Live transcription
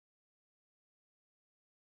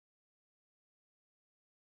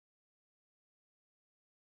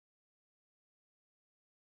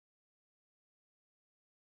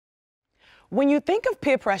When you think of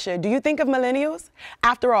peer pressure, do you think of millennials?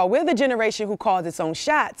 After all, we're the generation who calls its own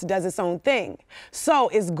shots, does its own thing. So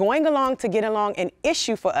is going along to get along an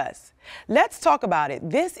issue for us? Let's talk about it.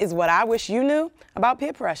 This is what I wish you knew about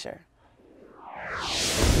peer pressure.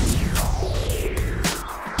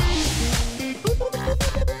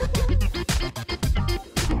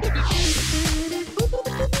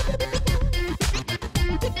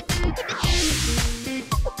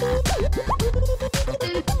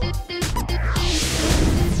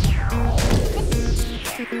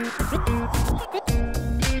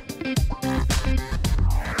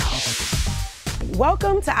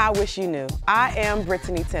 Welcome to I Wish You Knew. I am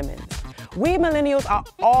Brittany Timmons. We millennials are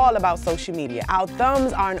all about social media. Our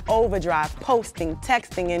thumbs are in overdrive, posting,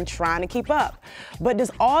 texting, and trying to keep up. But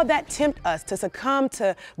does all that tempt us to succumb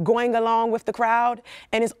to going along with the crowd?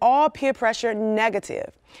 And is all peer pressure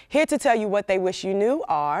negative? Here to tell you what they wish you knew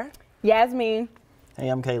are Yasmin. Hey,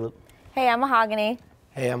 I'm Caleb. Hey, I'm Mahogany.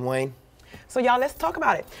 Hey, I'm Wayne. So y'all, let's talk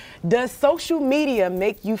about it. Does social media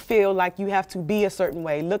make you feel like you have to be a certain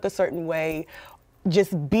way, look a certain way,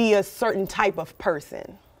 just be a certain type of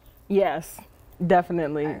person? Yes,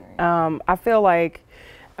 definitely. I feel like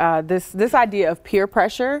this idea of peer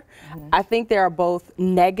pressure, I think there are both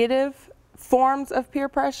negative forms of peer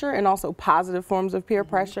pressure and also positive forms of peer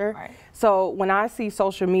pressure. Right. So when I see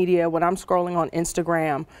social media, when I'm scrolling on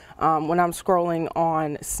Instagram, when I'm scrolling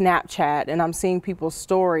on Snapchat and I'm seeing people's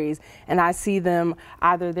stories and I see them,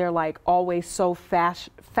 either they're like always so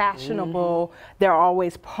fashionable, they're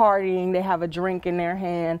always partying, they have a drink in their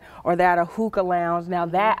hand, or they're at a hookah lounge. Now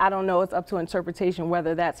that, I don't know, it's up to interpretation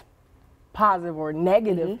whether that's positive or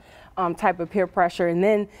negative type of peer pressure. And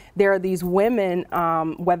then there are these women,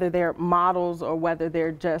 whether they're models or whether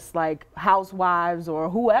they're just like housewives or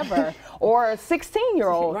whoever, or a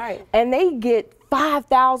 16-year-old, right, and they get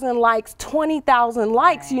 5,000 likes, 20,000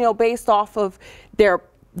 likes, right, you know, based off of their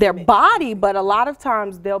body. But a lot of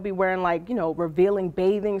times they'll be wearing, like, you know, revealing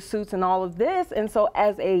bathing suits and all of this. And so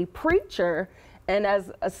as a preacher and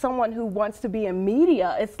as someone who wants to be in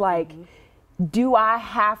media, it's like, do I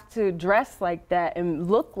have to dress like that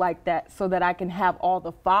and look like that so that I can have all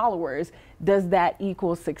the followers? Does that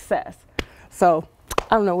equal success? So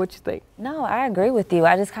I don't know what you think. No, I agree with you.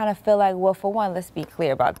 I just kind of feel like, well, for one, let's be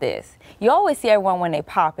clear about this. You always see everyone when they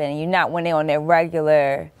pop in, and you're not when they're on their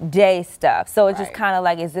regular day stuff. So it's just kind of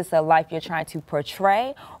like, is this a life you're trying to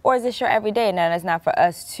portray, or is this your everyday? Now, that's not for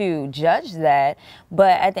us to judge that,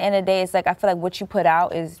 but at the end of the day, it's like, I feel like what you put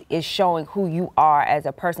out is showing who you are as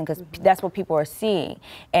a person, because that's what people are seeing,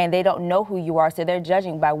 and they don't know who you are, so they're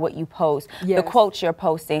judging by what you post, the quotes you're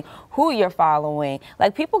posting, who you're following.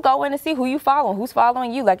 Like, people go in to see who you follow, who's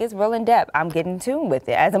following you. Like, it's real in depth. I'm getting in tune with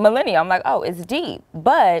it. As a millennial, I'm like, oh, it's deep.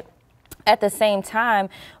 But at the same time,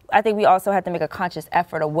 I think we also have to make a conscious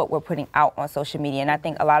effort of what we're putting out on social media. And I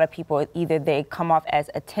think a lot of people, either they come off as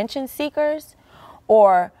attention seekers,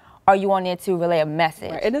 or are you on there to relay a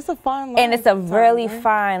message? Right. And it's a fine line. And it's a really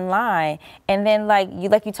fine line. And then like you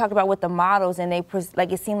talked about with the models, and they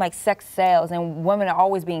like, it seemed like sex sells, and women are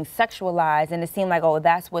always being sexualized, and it seemed like, oh,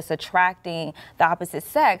 that's what's attracting the opposite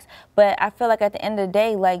sex. But I feel like at the end of the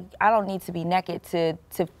day, like, I don't need to be naked to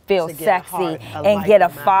feel sexy and get a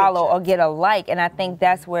follow or get a like. And I think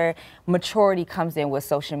that's where maturity comes in with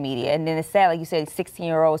social media. And then it's sad, like you said,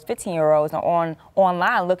 16-year-olds, 15-year-olds are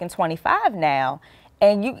online looking 25 now.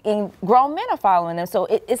 And grown men are following them, so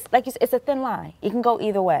it's like it's a thin line. You can go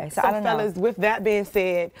either way. So I don't fellas, with that being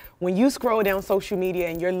said, when you scroll down social media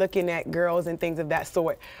and you're looking at girls and things of that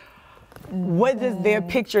sort, what does their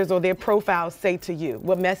pictures or their profiles say to you?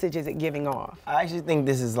 What message is it giving off? I actually think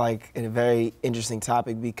this is like a very interesting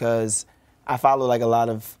topic, because I follow like a lot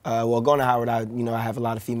of, well, going to Howard, I have a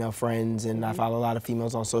lot of female friends, and I follow a lot of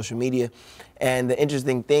females on social media. And the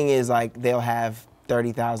interesting thing is, like, they'll have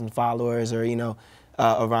 30,000 followers, or,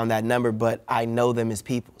 around that number, but I know them as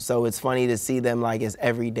people. So it's funny to see them like as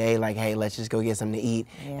every day, like, hey, let's just go get something to eat.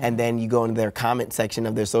 And then you go into their comment section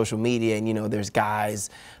of their social media, and there's guys,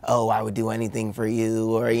 oh, I would do anything for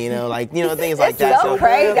you, or things like that. So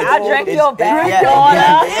crazy. I drank your back.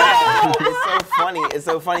 It's so funny. It's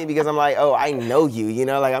so funny because I'm like, oh, I know you.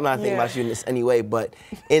 Like, I'm not thinking about you in this anyway. But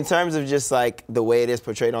in terms of just like the way it is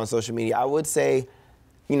portrayed on social media, I would say,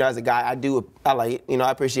 as a guy, I like it. I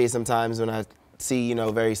appreciate sometimes when I see,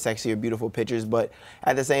 very sexy or beautiful pictures, but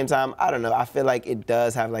at the same time, I don't know, I feel like it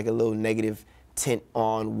does have like a little negative tint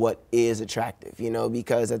on what is attractive,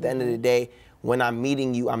 because at the end of the day, when I'm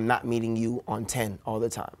meeting you, I'm not meeting you on 10 all the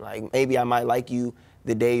time. Like, maybe I might like you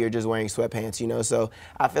the day you're just wearing sweatpants, so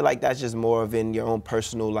I feel like that's just more of in your own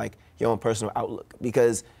personal outlook,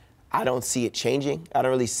 because I don't see it changing. I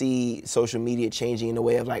don't really see social media changing in a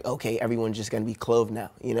way of like, okay, everyone's just gonna be clothed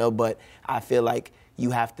now, you know? But I feel like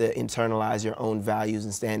you have to internalize your own values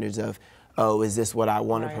and standards of, oh, is this what I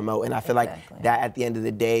want to promote? And I feel like that at the end of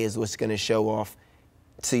the day is what's gonna show off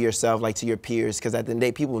to yourself, like to your peers, because at the end of the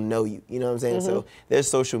day, people know you, you know what I'm saying? So there's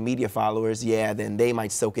social media followers, yeah, then they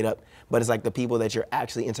might soak it up, but it's like the people that you're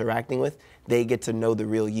actually interacting with, they get to know the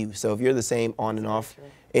real you. So if you're the same on and off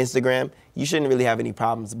Instagram, you shouldn't really have any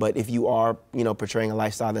problems, but if you are, you know, portraying a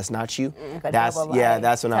lifestyle that's not you, that's what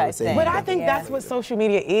I would say. But I think that's what social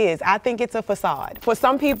media is. I think it's a facade. For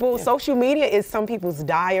some people, social media is some people's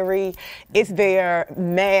diary, it's their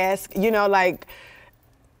mask, you know, like,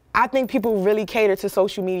 I think people really cater to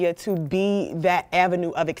social media to be that avenue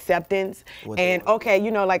of acceptance. And okay,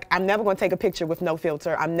 you know, like, I'm never going to take a picture with no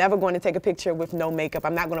filter. I'm never going to take a picture with no makeup.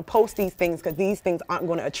 I'm not going to post these things because these things aren't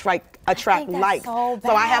going to attract likes. So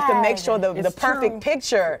I have to make sure the perfect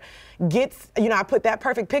picture gets, you know, I put that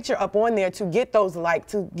perfect picture up on there to get those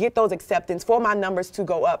likes, to get those acceptance, for my numbers to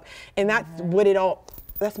go up. And that's what it all,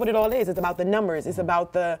 that's what it all is. It's about the numbers. It's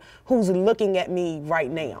about the who's looking at me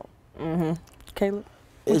right now. Caleb?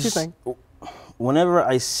 What you think? Whenever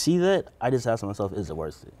I see that, I just ask myself, is it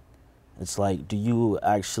worth it? It's like, do you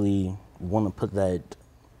actually want to put that,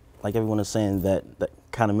 like everyone is saying, that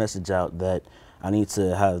kind of message out that I need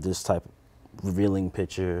to have this type of revealing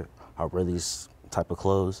picture or wear these type of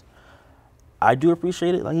clothes? I do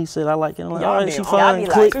appreciate it. Like he said, I like it. I'm like, all right, she fine,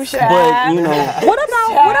 click. But, you know.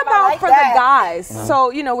 What about for the guys?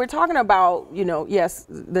 So, you know, we're talking about, you know, yes,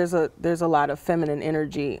 there's a lot of feminine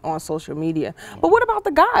energy on social media. But what about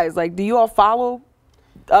the guys? Like, do you all follow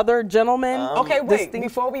other gentlemen? Okay, wait,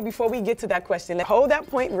 before we get to that question, let's hold that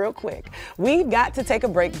point real quick. We've got to take a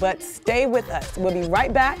break, but stay with us. We'll be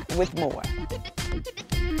right back with more.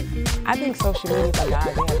 I think social media for guys,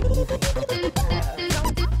 they have it easy.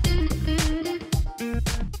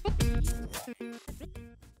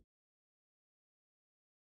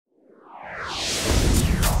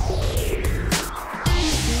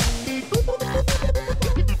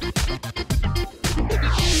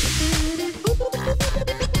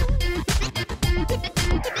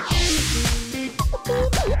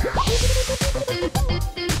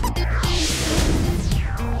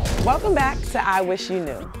 Welcome back to I Wish You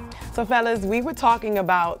Knew. So fellas, we were talking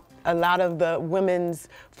about a lot of the women's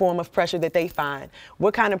form of pressure that they find.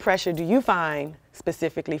 What kind of pressure do you find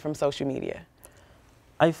specifically from social media?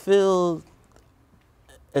 I feel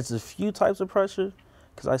it's a few types of pressure,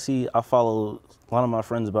 because I follow a lot of my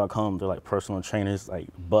friends back home. They're like personal trainers, like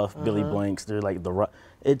Buff, Billy Blanks. They're like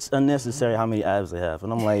it's unnecessary how many abs they have.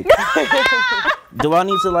 And I'm like, do I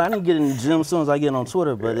need to, like, I need to get in the gym as soon as I get on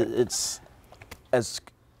Twitter, but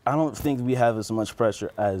I don't think we have as much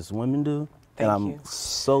pressure as women do. I'm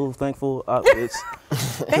so thankful.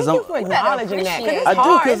 Thank you for acknowledging that.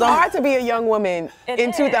 It's hard to be a young woman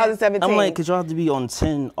in 2017. I'm like, because y'all have to be on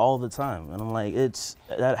 10 all the time. And I'm like,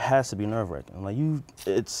 that has to be nerve-wracking. I'm like,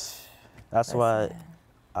 that's why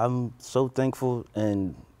I'm so thankful.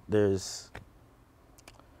 And there's,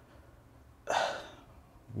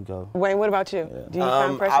 go. Wayne, what about you? Yeah. Do you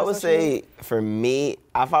find pressure? I would say, for me,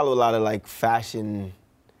 I follow a lot of like fashion,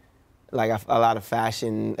 like a lot of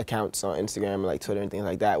fashion accounts on Instagram, like Twitter and things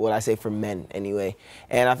like that. What I say for men, anyway.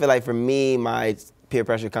 And I feel like for me, my peer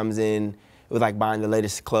pressure comes in with like buying the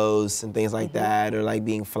latest clothes and things like that, or like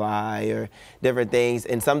being fly or different things.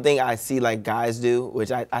 And something I see like guys do,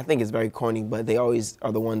 which I think is very corny, but they always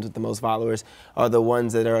are the ones with the most followers, are the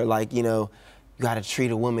ones that are like, you know, you gotta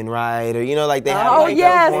treat a woman right, or, you know, like they have like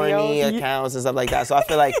those corny accounts and stuff like that. So I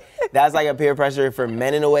feel like that's like a peer pressure for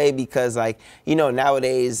men in a way, because like, you know,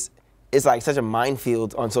 nowadays, it's like such a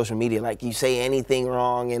minefield on social media. Like, you say anything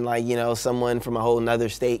wrong and like, you know, someone from a whole nother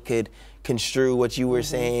state could construe what you were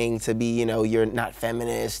saying to be, you know, you're not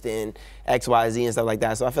feminist and X, Y, Z and stuff like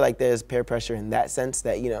that. So I feel like there's peer pressure in that sense,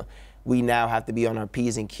 that, you know, we now have to be on our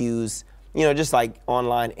P's and Q's, you know, just like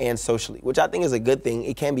online and socially, which I think is a good thing.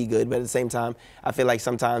 It can be good, but at the same time, I feel like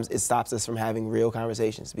sometimes it stops us from having real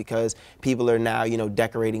conversations, because people are now, you know,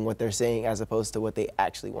 decorating what they're saying as opposed to what they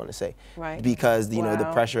actually want to say. Right. Because, you know, the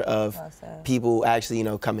pressure of people actually, you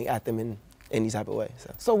know, coming at them in any type of way.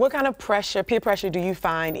 So what kind of pressure, peer pressure, do you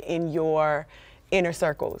find in your inner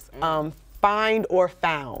circles? Find or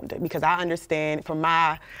found? Because I understand from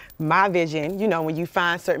my vision, you know, when you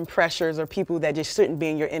find certain pressures or people that just shouldn't be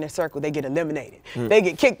in your inner circle, they get eliminated. They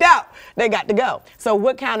get kicked out. They got to go. So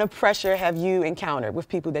what kind of pressure have you encountered with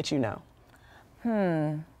people that you know?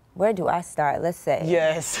 Where do I start? Let's say.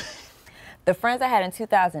 Yes. The friends I had in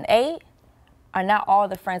 2008 are not all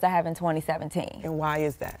the friends I have in 2017. And why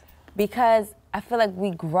is that? Because I feel like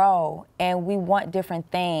we grow and we want different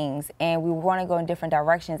things and we want to go in different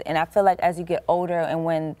directions. And I feel like as you get older and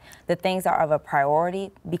when the things are of a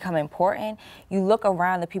priority become important, you look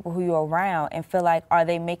around the people who you're around and feel like, are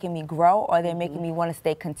they making me grow or are they making me want to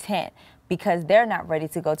stay content? Because they're not ready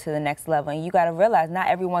to go to the next level. And you got to realize not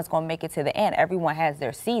everyone's going to make it to the end. Everyone has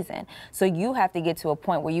their season. So you have to get to a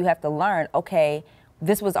point where you have to learn, okay,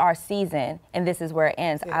 this was our season and this is where it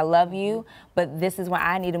ends. I love you, but this is when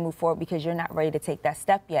I need to move forward because you're not ready to take that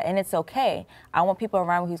step yet. And it's okay. I want people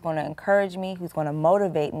around me who's going to encourage me, who's going to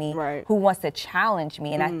motivate me, who wants to challenge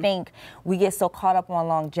me. And I think we get so caught up on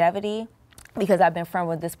longevity because I've been friends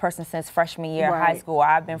with this person since freshman year of high school, or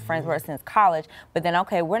I've been friends with her since college. But then,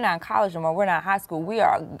 okay, we're not in college anymore, we're not in high school, we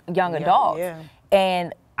are young adults.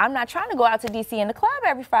 And I'm not trying to go out to DC in the club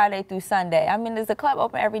every Friday through Sunday. I mean, there's a club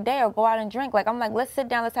open every day or go out and drink. Like, I'm like, let's sit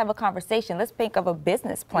down, let's have a conversation. Let's think of a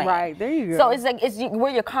business plan. Right, there you go. So it's like, we're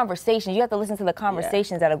your conversations. You have to listen to the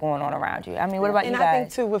conversations that are going on around you. I mean, what about you guys? And I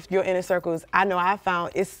think, too, with your inner circles, I know I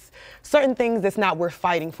found it's certain things that's not worth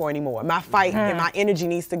fighting for anymore. My fight and my energy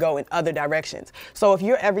needs to go in other directions. So if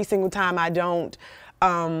you're every single time I don't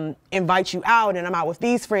invite you out and I'm out with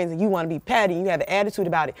these friends and you want to be petty and you have an attitude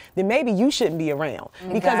about it, then maybe you shouldn't be around.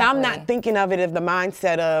 Because I'm not thinking of it as the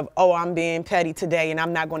mindset of, oh, I'm being petty today and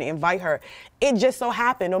I'm not going to invite her. It just so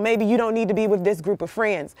happened, or maybe you don't need to be with this group of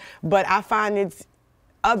friends. But I find it's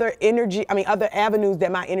other avenues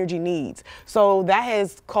that my energy needs. So that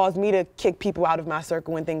has caused me to kick people out of my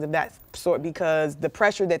circle and things of that sort because the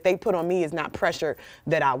pressure that they put on me is not pressure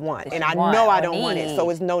that I want. And I know I don't want it,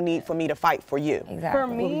 so it's no need for me to fight for you. Exactly. For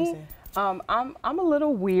me, I'm a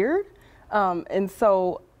little weird, and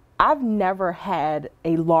so I've never had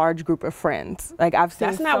a large group of friends. Like I've seen.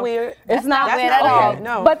 That's not weird. It's not weird at all.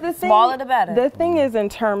 No. But the thing, smaller the better. The thing is, in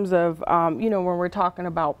terms of you know, when we're talking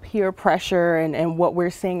about peer pressure and what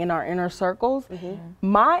we're seeing in our inner circles,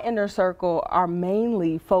 my inner circle are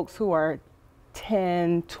mainly folks who are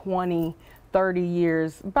 10, 20, 30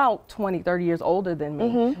 years, about 20, 30 years older than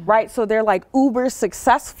me, right? So they're like uber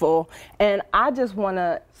successful, and I just want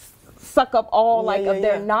to suck up all of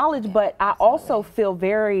their knowledge, but I also feel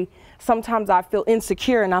sometimes I feel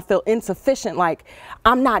insecure and I feel insufficient, like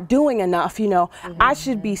I'm not doing enough, you know. I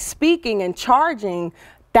should be speaking and charging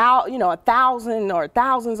 $1,000 or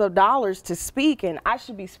thousands of dollars to speak, and I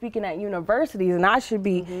should be speaking at universities, and I should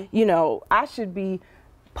be, you know, I should be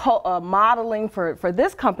modeling for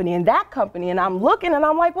this company and that company, and I'm looking and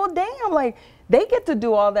I'm like, well, damn, like they get to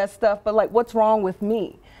do all that stuff, but like what's wrong with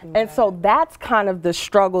me? And so that's kind of the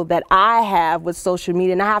struggle that I have with social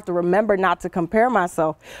media, and I have to remember not to compare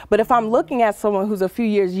myself. But if I'm looking at someone who's a few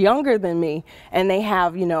years younger than me and they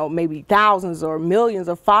have, you know, maybe thousands or millions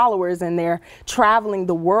of followers and they're traveling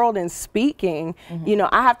the world and speaking, you know,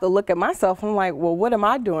 I have to look at myself and I'm like, well, what am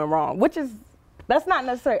I doing wrong? Which is, that's not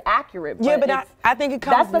necessarily accurate. But I think it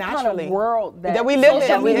comes naturally. That's the kind of world that we live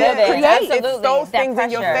in. It's those things in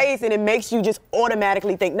your face, and it makes you just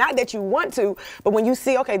automatically think, not that you want to, but when you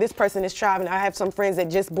see, okay, this person is traveling. I have some friends that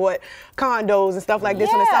just bought condos and stuff like this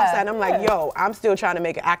on the South Side, and I'm like, yo, I'm still trying to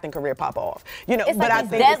make an acting career pop off. You know, it's but like I these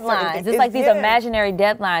think deadlines. It's like these imaginary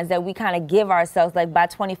deadlines that we kind of give ourselves. Like by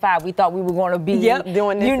 25, we thought we were going to be,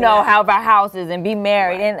 doing this, you know, have our houses and be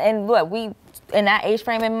married, and look, we. In that age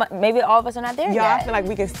frame, and maybe all of us are not there yet. I feel like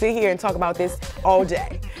we can sit here and talk about this all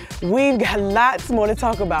day. We've got lots more to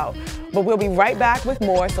talk about, but we'll be right back with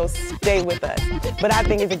more, so stay with us. But I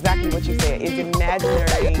think it's exactly what you said. It's imaginary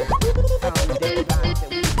deadlines that we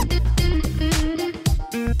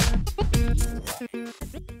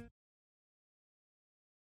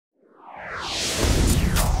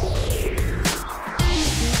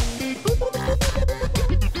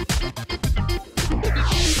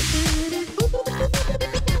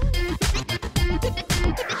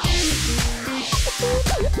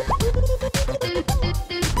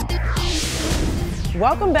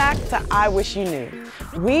Welcome back to I Wish You Knew.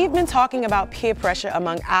 We've been talking about peer pressure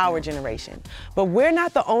among our generation, but we're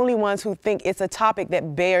not the only ones who think it's a topic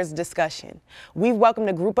that bears discussion. We've welcomed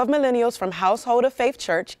a group of millennials from Household of Faith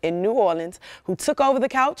Church in New Orleans who took over the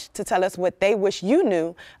couch to tell us what they wish you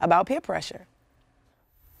knew about peer pressure.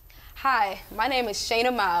 Hi, my name is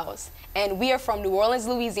Shayna Miles, and we are from New Orleans,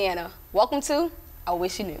 Louisiana. Welcome to I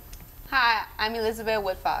Wish You Knew. Hi, I'm Elizabeth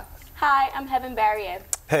Woodfox. Hi, I'm Heaven Barrier.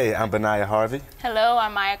 Hey, I'm Benaiah Harvey. Hello,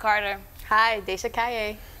 I'm Maya Carter. Hi, Daisha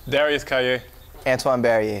Kaye. Darius Kaye. Antoine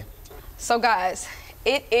Barrier. So guys,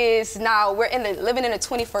 it is now, we're living in the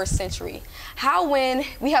 21st century. How when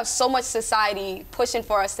we have so much society pushing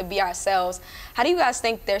for us to be ourselves, how do you guys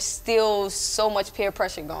think there's still so much peer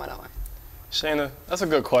pressure going on? Shayna, that's a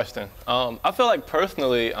good question. I feel like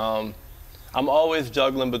personally, I'm always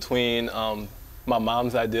juggling between my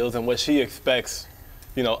mom's ideals and what she expects,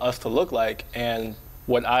 you know, us to look like, and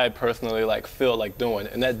what I personally like feel like doing,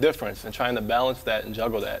 and that difference, and trying to balance that and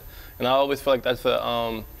juggle that. And I always feel like that's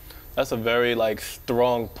a very like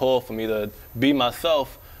strong pull for me to be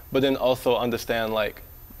myself, but then also understand like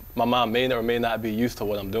my mom may or may not be used to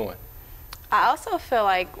what I'm doing. I also feel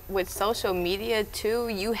like with social media too,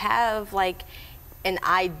 you have like an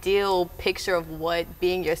ideal picture of what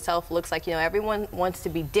being yourself looks like. You know, everyone wants to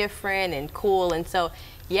be different and cool, and so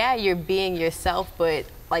yeah, you're being yourself, but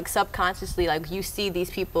like subconsciously, like you see these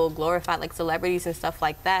people glorified like celebrities and stuff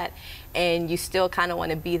like that, and you still kind of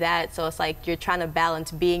want to be that. So it's like you're trying to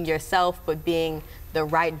balance being yourself, but being the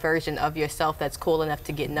right version of yourself that's cool enough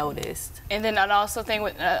to get noticed. And then another thing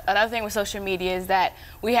with social media is that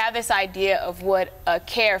we have this idea of what a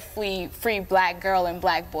carefree black girl and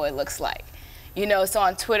black boy looks like. You know, so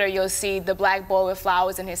on Twitter you'll see the black boy with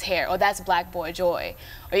flowers in his hair, or that's black boy joy.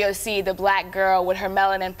 Or you'll see the black girl with her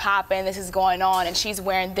melanin popping, this is going on, and she's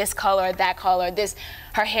wearing this color, that color, this,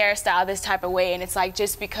 her hairstyle, this type of way. And it's like,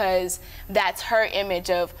 just because that's her image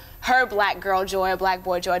of her black girl joy or black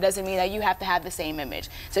boy joy doesn't mean that you have to have the same image.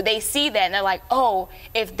 So they see that and they're like, oh,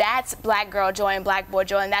 if that's black girl joy and black boy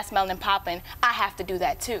joy and that's melanin popping, I have to do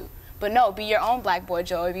that too. But no, be your own black boy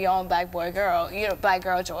joy, be your own black boy girl, you know, black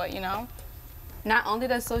girl joy, you know? Not only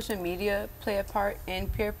does social media play a part in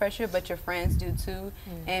peer pressure, but your friends do too.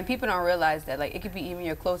 And people don't realize that, like, it could be even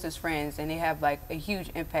your closest friends, and they have like a huge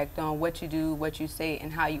impact on what you do, what you say,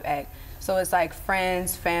 and how you act. So it's like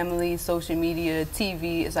friends, family, social media,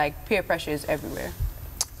 TV. It's like peer pressure is everywhere.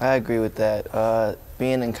 I agree with that.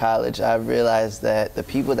 Being in college, I realized that the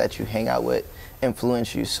people that you hang out with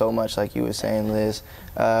influence you so much, like you were saying, Liz.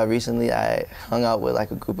 Recently, I hung out with like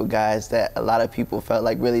a group of guys that a lot of people felt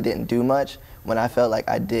like really didn't do much, when I felt like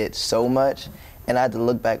I did so much. And I had to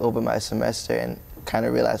look back over my semester and kind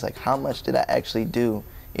of realize, like, how much did I actually do,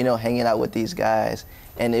 you know, hanging out with these guys.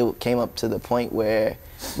 And it came up to the point where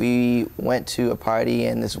we went to a party,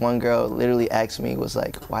 and this one girl literally asked me, was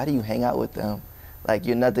like, why do you hang out with them? Like,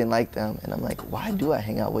 you're nothing like them. And I'm like, why do I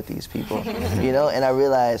hang out with these people? You know, and I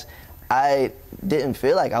realized I didn't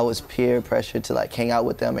feel like I was peer pressured to like hang out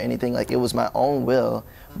with them or anything. Like, it was my own will,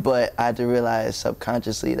 but I had to realize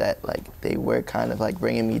subconsciously that like they were kind of like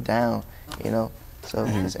bringing me down, you know? So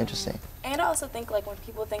it's interesting. And I also think like when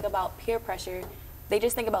people think about peer pressure, they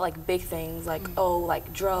just think about like big things like, oh,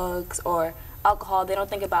 like drugs or alcohol. They don't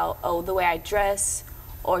think about, oh, the way I dress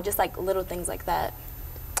or just like little things like that.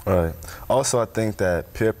 Right. Also, I think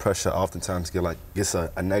that peer pressure oftentimes gets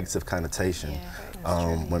a negative connotation.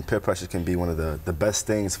 Yeah, when peer pressure can be one of the best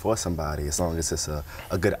things for somebody, as long as it's a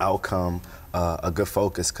good outcome, a good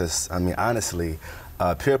focus. Because, I mean, honestly,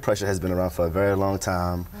 peer pressure has been around for a very long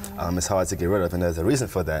time. It's hard to get rid of, and there's a reason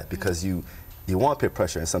for that, because you want peer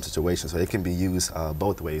pressure in some situations, so it can be used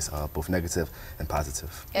both ways, both negative and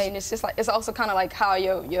positive. And it's just like, it's also kind of like how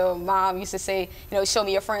your mom used to say, you know, show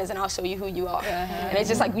me your friends and I'll show you who you are. And it's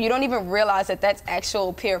just like, you don't even realize that that's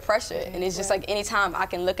actual peer pressure. And it's just like, anytime I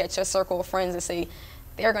can look at your circle of friends and say,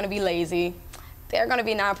 they're gonna be lazy, they're gonna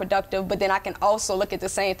be non-productive, but then I can also look at the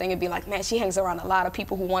same thing and be like, man, she hangs around a lot of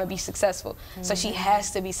people who wanna be successful. So she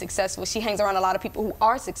has to be successful. She hangs around a lot of people who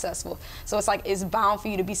are successful. So it's like, it's bound for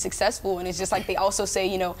you to be successful. And it's just like, they also say,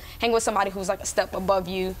 you know, hang with somebody who's like a step above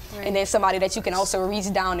you, and then somebody that you can also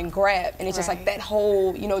reach down and grab. And it's just like that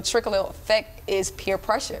whole, you know, trickle effect is peer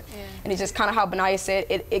pressure. And it's just kind of how Benaya said,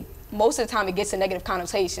 it most of the time it gets a negative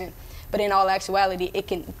connotation. But in all actuality, it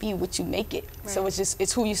can be what you make it. So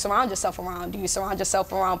it's who you surround yourself around. Do you surround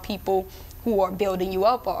yourself around people who are building you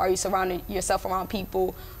up, or are you surrounding yourself around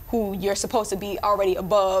people who you're supposed to be already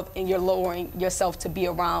above and you're lowering yourself to be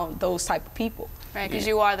around those type of people? Right, because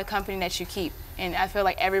you are the company that you keep. And I feel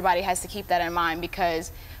like everybody has to keep that in mind,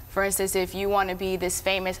 because for instance, if you want to be this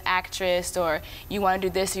famous actress, or you want to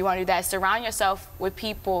do this, or you want to do that, surround yourself with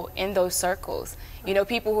people in those circles. You know,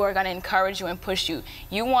 people who are going to encourage you and push you.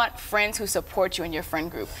 You want friends who support you in your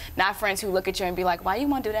friend group, not friends who look at you and be like, why do you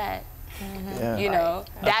want to do that? You know,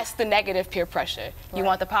 that's the negative peer pressure. You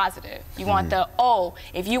want the positive. You want the, oh,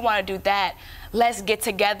 if you want to do that, let's get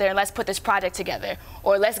together and let's put this project together.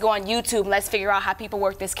 Or let's go on YouTube and let's figure out how people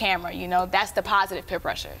work this camera. You know, that's the positive peer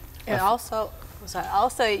pressure. And also,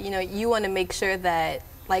 you know, you want to make sure that,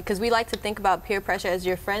 like, because we like to think about peer pressure as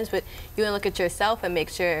your friends, but you want to look at yourself and make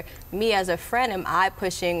sure, me as a friend, am I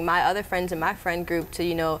pushing my other friends in my friend group to,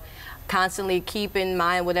 you know, constantly keep in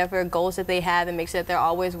mind whatever goals that they have and make sure that they're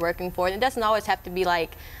always working for it. It doesn't always have to be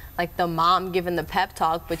like like the mom giving the pep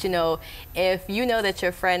talk, but you know, if you know that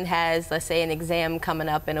your friend has, let's say, an exam coming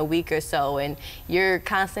up in a week or so, and you're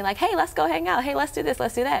constantly like, hey, let's go hang out, hey, let's do this,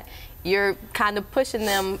 let's do that, you're kind of pushing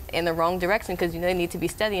them in the wrong direction because you know they need to be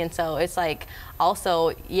studying. So it's like,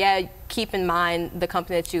 also, yeah, keep in mind the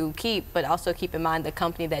company that you keep, but also keep in mind the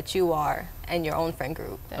company that you are and your own friend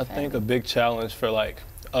group. Definitely. I think a big challenge for like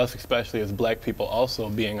us, especially as black people, also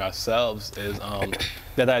being ourselves, is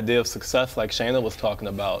that idea of success, like Shayna was talking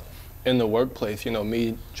about, in the workplace. You know,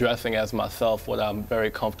 me dressing as myself, what I'm very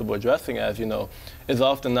comfortable dressing as, you know, is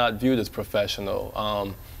often not viewed as professional.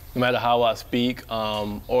 No matter how I speak,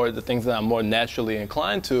 or the things that I'm more naturally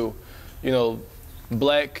inclined to, you know,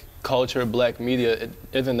 black culture, black media, it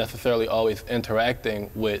isn't necessarily always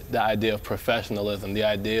interacting with the idea of professionalism, the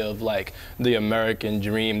idea of like the American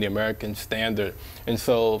dream, the American standard. And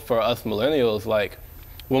so for us millennials, like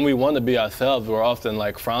when we want to be ourselves, we're often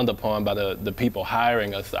like frowned upon by the people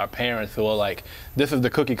hiring us, our parents, who are like, this is the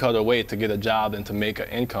cookie cutter way to get a job and to make an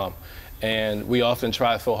income. And we often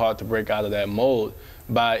try so hard to break out of that mold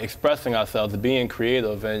by expressing ourselves, being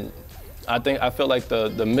creative. And I feel like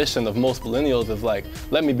the mission of most millennials is like,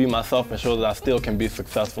 let me be myself and show that I still can be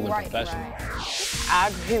successful and professional. Right.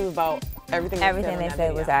 I agree about everything they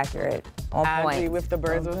said was accurate. On I point. agree with the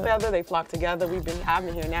birds of a feather. They flock together. I've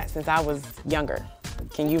been hearing that since I was younger.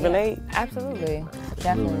 Can you relate? Absolutely,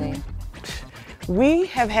 definitely. We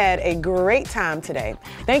have had a great time today.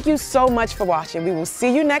 Thank you so much for watching. We will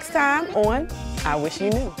see you next time on I Wish You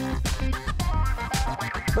Knew.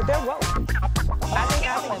 But they're woke. I think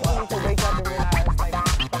we need to wake up and realize, like,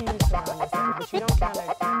 you surround yourself, but you don't kind of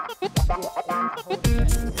get on the whole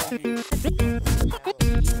set.